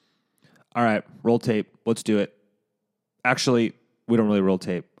All right, roll tape. Let's do it. Actually, we don't really roll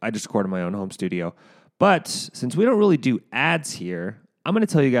tape. I just record in my own home studio. But since we don't really do ads here, I'm going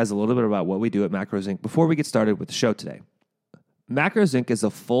to tell you guys a little bit about what we do at Macros Inc. before we get started with the show today. Macros Inc. is a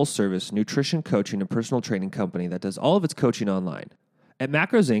full-service nutrition coaching and personal training company that does all of its coaching online. At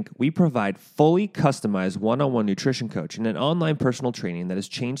Macros Inc., we provide fully customized one-on-one nutrition coaching and online personal training that has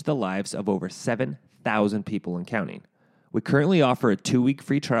changed the lives of over 7,000 people and counting. We currently offer a 2-week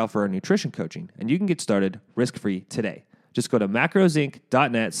free trial for our nutrition coaching, and you can get started risk-free today. Just go to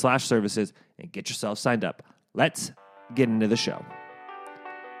macrosinc.net/services and get yourself signed up. Let's get into the show.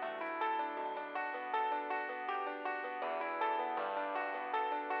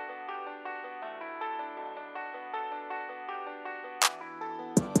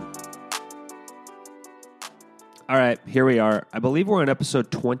 All right, here we are. I believe we're on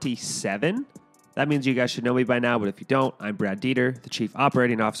episode 27. That means you guys should know me by now, but if you don't, I'm Brad Dieter, the Chief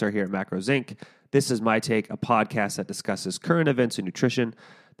Operating Officer here at Macros Inc. This is My Take, a podcast that discusses current events in nutrition,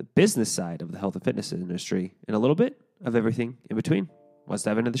 the business side of the health and fitness industry, and a little bit of everything in between. Let's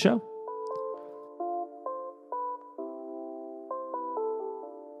dive into the show.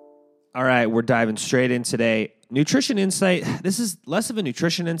 All right, we're diving straight in today. Nutrition insight. This is less of a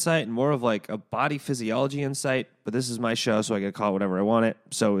nutrition insight and more of like a body physiology insight, but this is my show, so I get to call it whatever I want it.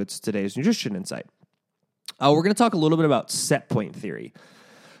 So it's today's nutrition insight. We're going to talk a little bit about set point theory.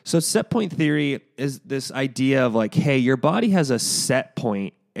 So set point theory is this idea of like, hey, your body has a set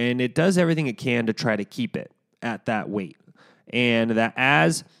point and it does everything it can to try to keep it at that weight. And that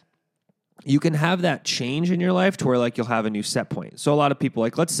as you can have that change in your life to where like you'll have a new set point. So a lot of people,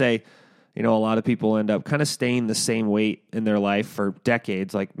 like let's say, a lot of people end up kind of staying the same weight in their life for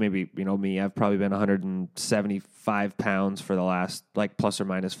decades. Like maybe, me, I've probably been 175 pounds for the last, like plus or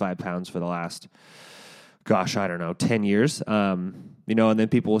minus 5 pounds for the last, 10 years. And then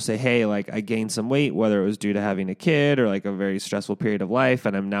people will say, hey, like I gained some weight, whether it was due to having a kid or like a very stressful period of life.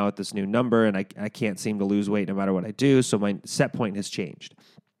 And I'm now at this new number and I can't seem to lose weight no matter what I do. So my set point has changed.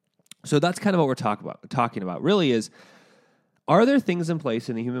 So that's kind of what we're talking about really is, are there things in place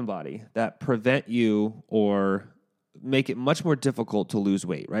in the human body that prevent you or make it much more difficult to lose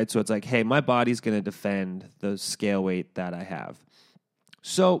weight, right? So it's like, hey, my body's going to defend the scale weight that I have.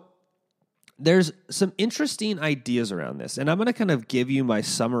 So there's some interesting ideas around this, and I'm going to kind of give you my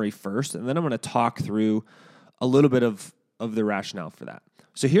summary first, and then I'm going to talk through a little bit of the rationale for that.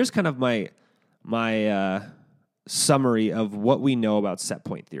 So here's kind of my summary of what we know about set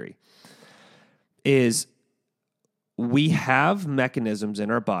point theory is we have mechanisms in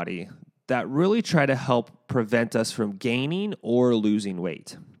our body that really try to help prevent us from gaining or losing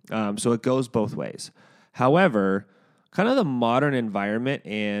weight. So it goes both ways. However, kind of the modern environment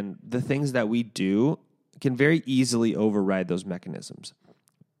and the things that we do can very easily override those mechanisms.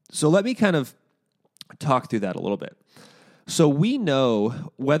 So let me kind of talk through that a little bit. So we know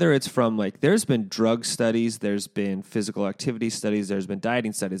whether it's from like, there's been drug studies, there's been physical activity studies, there's been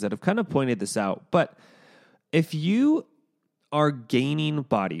dieting studies that have kind of pointed this out. But if you are gaining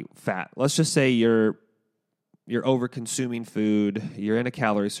body fat, let's just say you're over consuming food, you're in a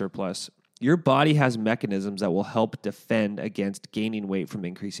calorie surplus, your body has mechanisms that will help defend against gaining weight from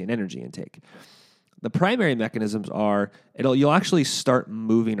increasing energy intake. The primary mechanisms are you'll actually start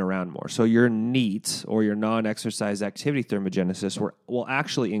moving around more. So your NEAT or your non-exercise activity thermogenesis will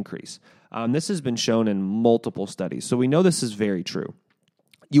actually increase. This has been shown in multiple studies. So we know this is very true.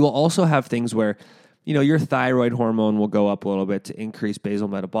 You will also have things where your thyroid hormone will go up a little bit to increase basal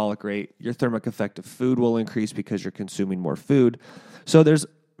metabolic rate. Your thermic effect of food will increase because you're consuming more food. So there's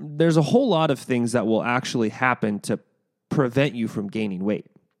a whole lot of things that will actually happen to prevent you from gaining weight.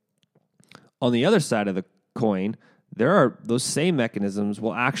 On the other side of the coin, there are those same mechanisms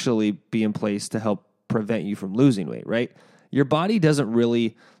will actually be in place to help prevent you from losing weight, right? Your body doesn't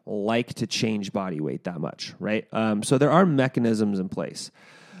really like to change body weight that much, right? So there are mechanisms in place.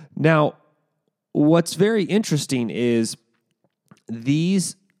 Now, what's very interesting is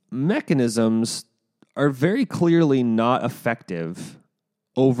these mechanisms are very clearly not effective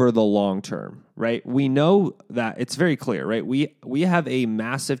over the long term, right? We know that it's very clear, right? We have a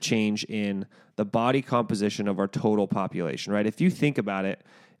massive change in the body composition of our total population, right? If you think about it,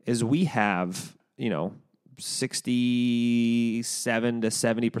 is we have, 67 to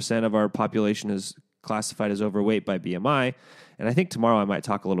 70% of our population is classified as overweight by BMI. And I think tomorrow I might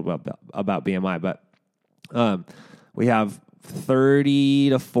talk a little bit about BMI, but we have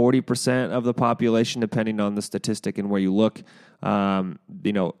 30 to 40% of the population, depending on the statistic and where you look,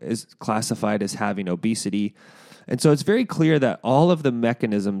 is classified as having obesity. And so it's very clear that all of the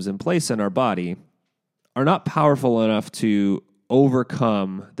mechanisms in place in our body are not powerful enough to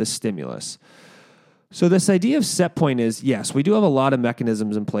overcome the stimulus. So this idea of set point is, yes, we do have a lot of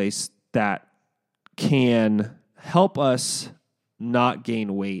mechanisms in place that can help us not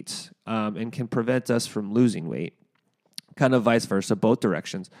gain weight and can prevent us from losing weight, kind of vice versa, both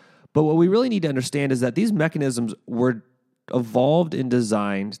directions. But what we really need to understand is that these mechanisms were evolved and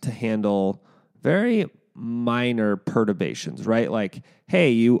designed to handle very minor perturbations, right? Like,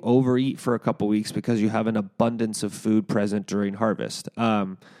 hey, you overeat for a couple weeks because you have an abundance of food present during harvest.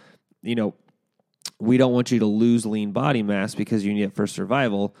 We don't want you to lose lean body mass because you need it for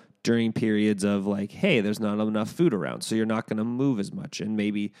survival during periods of like, hey, there's not enough food around, so you're not going to move as much, and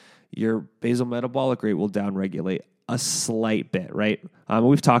maybe your basal metabolic rate will downregulate a slight bit, right?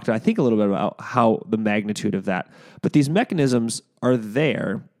 We've talked, I think, a little bit about how the magnitude of that. But these mechanisms are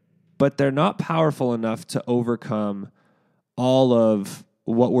there, but they're not powerful enough to overcome all of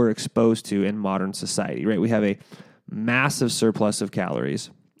what we're exposed to in modern society, right? We have a massive surplus of calories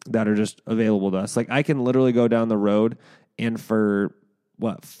that are just available to us. Like, I can literally go down the road and for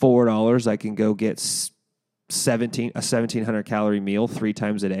 $4, I can go get a 1,700 calorie meal 3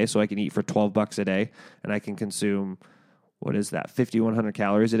 times a day. So I can eat for $12 a day, and I can consume, 5,100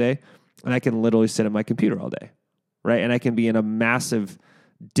 calories a day. And I can literally sit at my computer all day, right? And I can be in a massive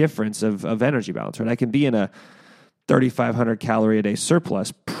difference of energy balance, right? I can be in a 3,500 calorie a day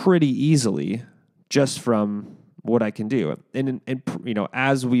surplus pretty easily just from what I can do. And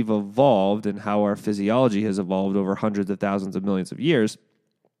as we've evolved and how our physiology has evolved over hundreds of thousands of millions of years,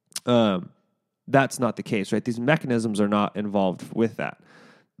 that's not the case, right? These mechanisms are not involved with that.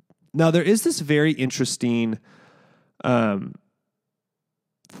 Now, there is this very interesting thing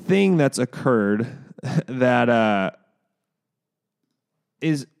that's occurred that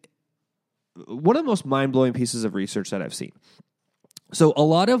is one of the most mind-blowing pieces of research that I've seen. So a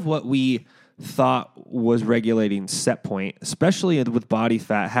lot of what we thought was regulating set point, especially with body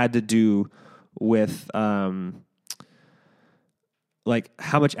fat, had to do with like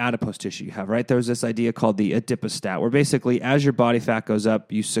how much adipose tissue you have, right? There was this idea called the adipostat, where basically as your body fat goes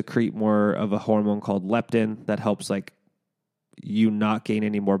up, you secrete more of a hormone called leptin that helps like you not gain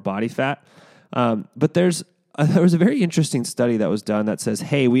any more body fat. But there was a very interesting study that was done that says,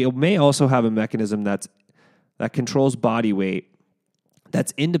 hey, we may also have a mechanism that controls body weight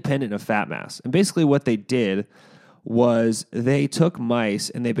that's independent of fat mass. And basically what they did was they took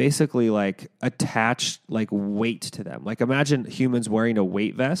mice and they basically like attached like weight to them. Like, imagine humans wearing a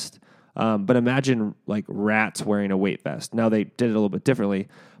weight vest, but imagine like rats wearing a weight vest. Now they did it a little bit differently,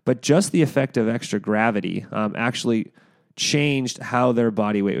 but just the effect of extra gravity actually changed how their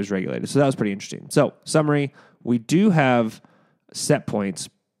body weight was regulated. So that was pretty interesting. So summary, we do have set points,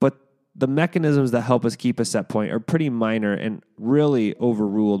 but the mechanisms that help us keep a set point are pretty minor and really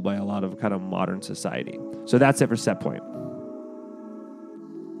overruled by a lot of kind of modern society. So that's it for set point.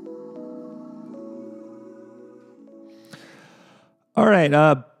 All right,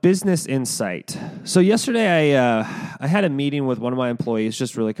 business insight. So yesterday I had a meeting with one of my employees,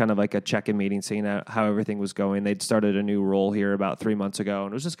 just really kind of like a check-in meeting, seeing how everything was going. They'd started a new role here about 3 months ago,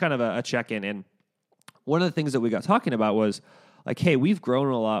 and it was just kind of a check-in. And one of the things that we got talking about was like, hey, we've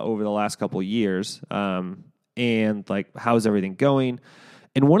grown a lot over the last couple of years, and like, how's everything going?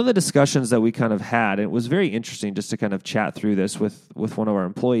 And one of the discussions that we kind of had, and it was very interesting just to kind of chat through this with one of our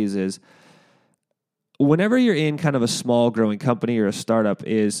employees, is whenever you're in kind of a small growing company or a startup,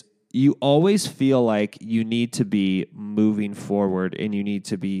 is you always feel like you need to be moving forward and you need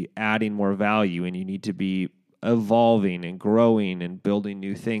to be adding more value and you need to be evolving and growing and building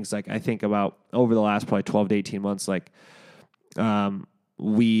new things. Like, I think about over the last probably 12 to 18 months, like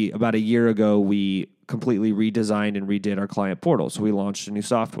about a year ago, we completely redesigned and redid our client portal. So we launched a new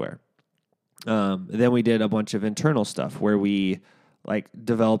software. Then we did a bunch of internal stuff where we like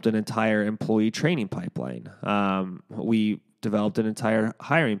developed an entire employee training pipeline. We developed an entire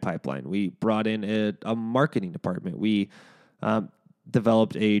hiring pipeline. We brought in a marketing department. We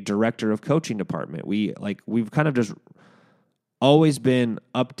developed a director of coaching department. We've kind of just always been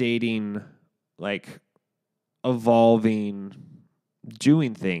updating, like evolving,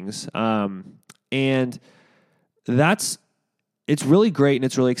 doing things. And it's really great and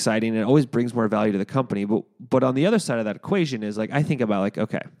it's really exciting and it always brings more value to the company. But on the other side of that equation is like, I think about like,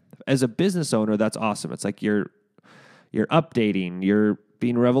 okay, as a business owner, that's awesome. It's like you're updating, you're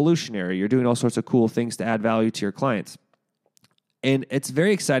being revolutionary, you're doing all sorts of cool things to add value to your clients. And it's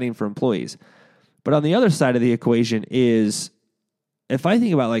very exciting for employees. But on the other side of the equation is, if I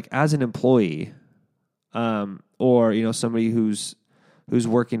think about like as an employee, or somebody who's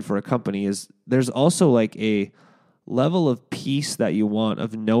working for a company, is there's also like a level of peace that you want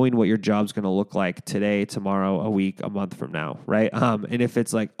of knowing what your job's going to look like today, tomorrow, a week, a month from now, right? And if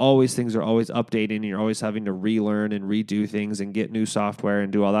it's like always things are always updating and you're always having to relearn and redo things and get new software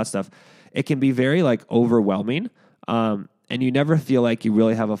and do all that stuff, it can be very like overwhelming. And you never feel like you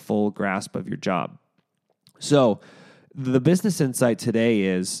really have a full grasp of your job. So the business insight today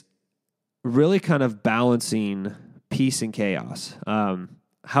is really kind of balancing peace and chaos.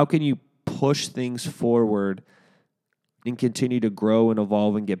 How can you push things forward and continue to grow and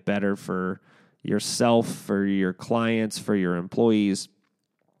evolve and get better for yourself, for your clients, for your employees?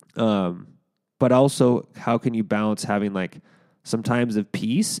 But also, how can you balance having like some times of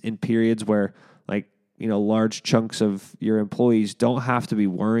peace in periods where like, large chunks of your employees don't have to be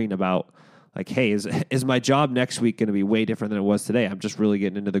worrying about like, hey, is my job next week going to be way different than it was today? I'm just really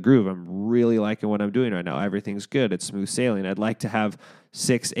getting into the groove. I'm really liking what I'm doing right now. Everything's good. It's smooth sailing. I'd like to have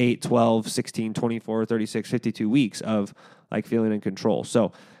 6, 8, 12, 16, 24, 36, 52 weeks of like feeling in control.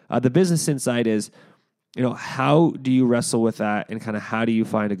 So the business insight is, how do you wrestle with that and kind of how do you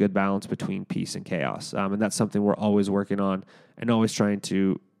find a good balance between peace and chaos? And that's something we're always working on and always trying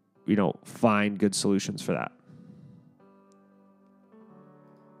to, find good solutions for that.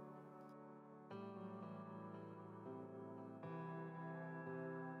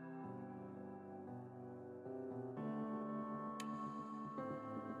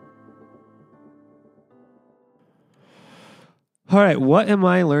 All right, what am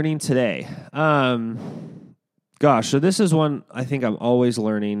I learning today? So this is one I think I'm always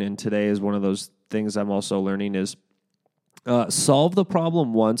learning, and today is one of those things I'm also learning is solve the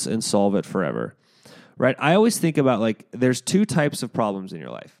problem once and solve it forever, right? I always think about like there's two types of problems in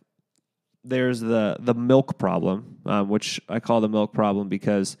your life. There's the milk problem, which I call the milk problem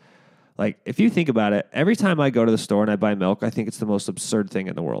because like if you think about it, every time I go to the store and I buy milk, I think it's the most absurd thing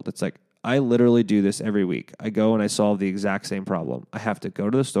in the world. It's like, I literally do this every week. I go and I solve the exact same problem. I have to go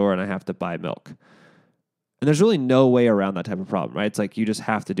to the store and I have to buy milk. And there's really no way around that type of problem, right? It's like you just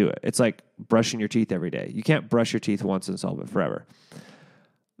have to do it. It's like brushing your teeth every day. You can't brush your teeth once and solve it forever.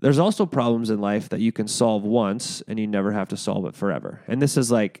 There's also problems in life that you can solve once and you never have to solve it forever. And this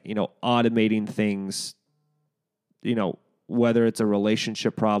is like, automating things, whether it's a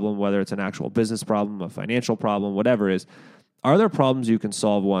relationship problem, whether it's an actual business problem, a financial problem, whatever it is. Are there problems you can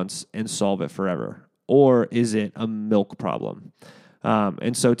solve once and solve it forever? Or is it a milk problem?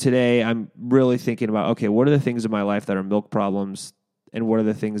 And so today I'm really thinking about, okay, what are the things in my life that are milk problems? And what are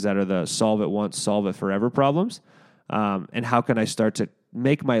the things that are the solve it once, solve it forever problems? And how can I start to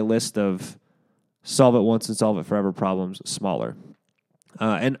make my list of solve it once and solve it forever problems smaller?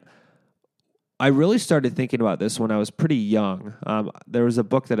 And I really started thinking about this when I was pretty young. There was a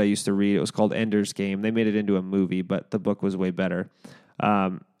book that I used to read. It was called Ender's Game. They made it into a movie, but the book was way better.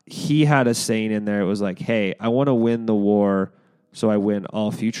 He had a saying in there. It was like, hey, I want to win the war so I win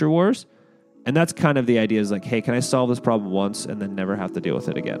all future wars. And that's kind of the idea is like, hey, can I solve this problem once and then never have to deal with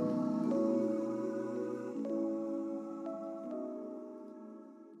it again?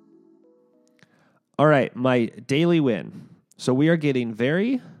 All right, my daily win. So we are getting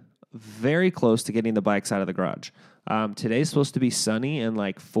very, very close to getting the bikes out of the garage. Today's supposed to be sunny and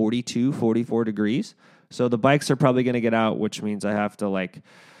like 42, 44 degrees. So the bikes are probably going to get out, which means I have to like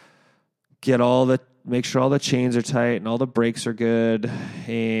make sure all the chains are tight and all the brakes are good,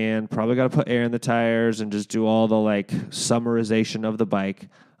 and probably got to put air in the tires and just do all the like summarization of the bike.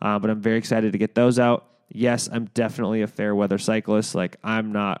 But I'm very excited to get those out. Yes, I'm definitely a fair weather cyclist. Like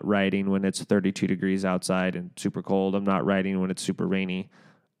I'm not riding when it's 32 degrees outside and super cold. I'm not riding when it's super rainy.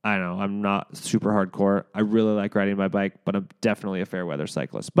 I don't know. I'm not super hardcore. I really like riding my bike, but I'm definitely a fair weather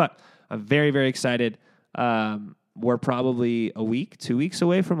cyclist. But I'm very, very excited. We're probably a week, 2 weeks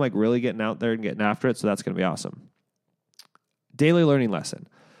away from like really getting out there and getting after it. So that's going to be awesome. Daily learning lesson.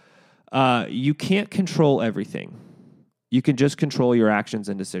 You can't control everything. You can just control your actions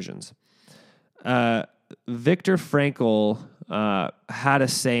and decisions. Viktor Frankl had a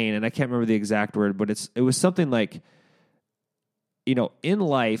saying, and I can't remember the exact word, but it was something like, in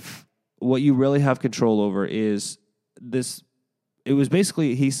life, what you really have control over is this. It was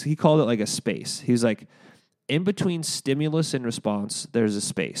basically, he called it like a space. He's like, in between stimulus and response, there's a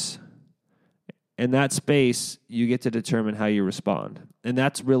space. In that space, you get to determine how you respond. And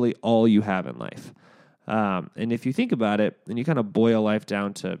that's really all you have in life. And if you think about it, and you kind of boil life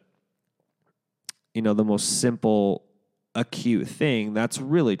down to, the most simple, acute thing, that's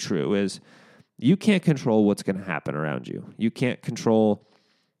really true, is you can't control what's going to happen around you. You can't control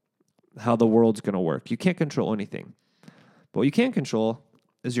how the world's going to work. You can't control anything. But what you can control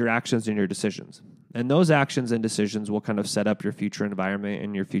is your actions and your decisions. And those actions and decisions will kind of set up your future environment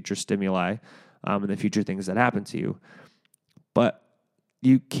and your future stimuli. and the future things that happen to you. But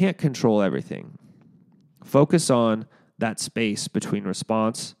you can't control everything. Focus on that space between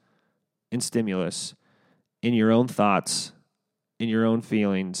response and stimulus in your own thoughts, in your own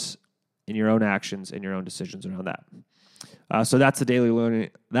feelings, in your own actions, and your own decisions around that. So that's the daily learning.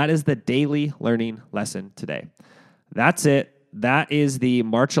 That is the daily learning lesson today. That's it. That is the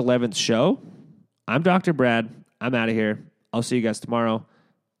March 11th show. I'm Dr. Brad. I'm out of here. I'll see you guys tomorrow.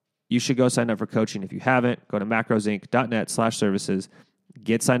 You should go sign up for coaching if you haven't. Go to macrosinc.net/services.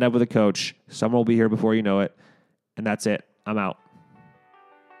 Get signed up with a coach. Someone will be here before you know it. And that's it. I'm out.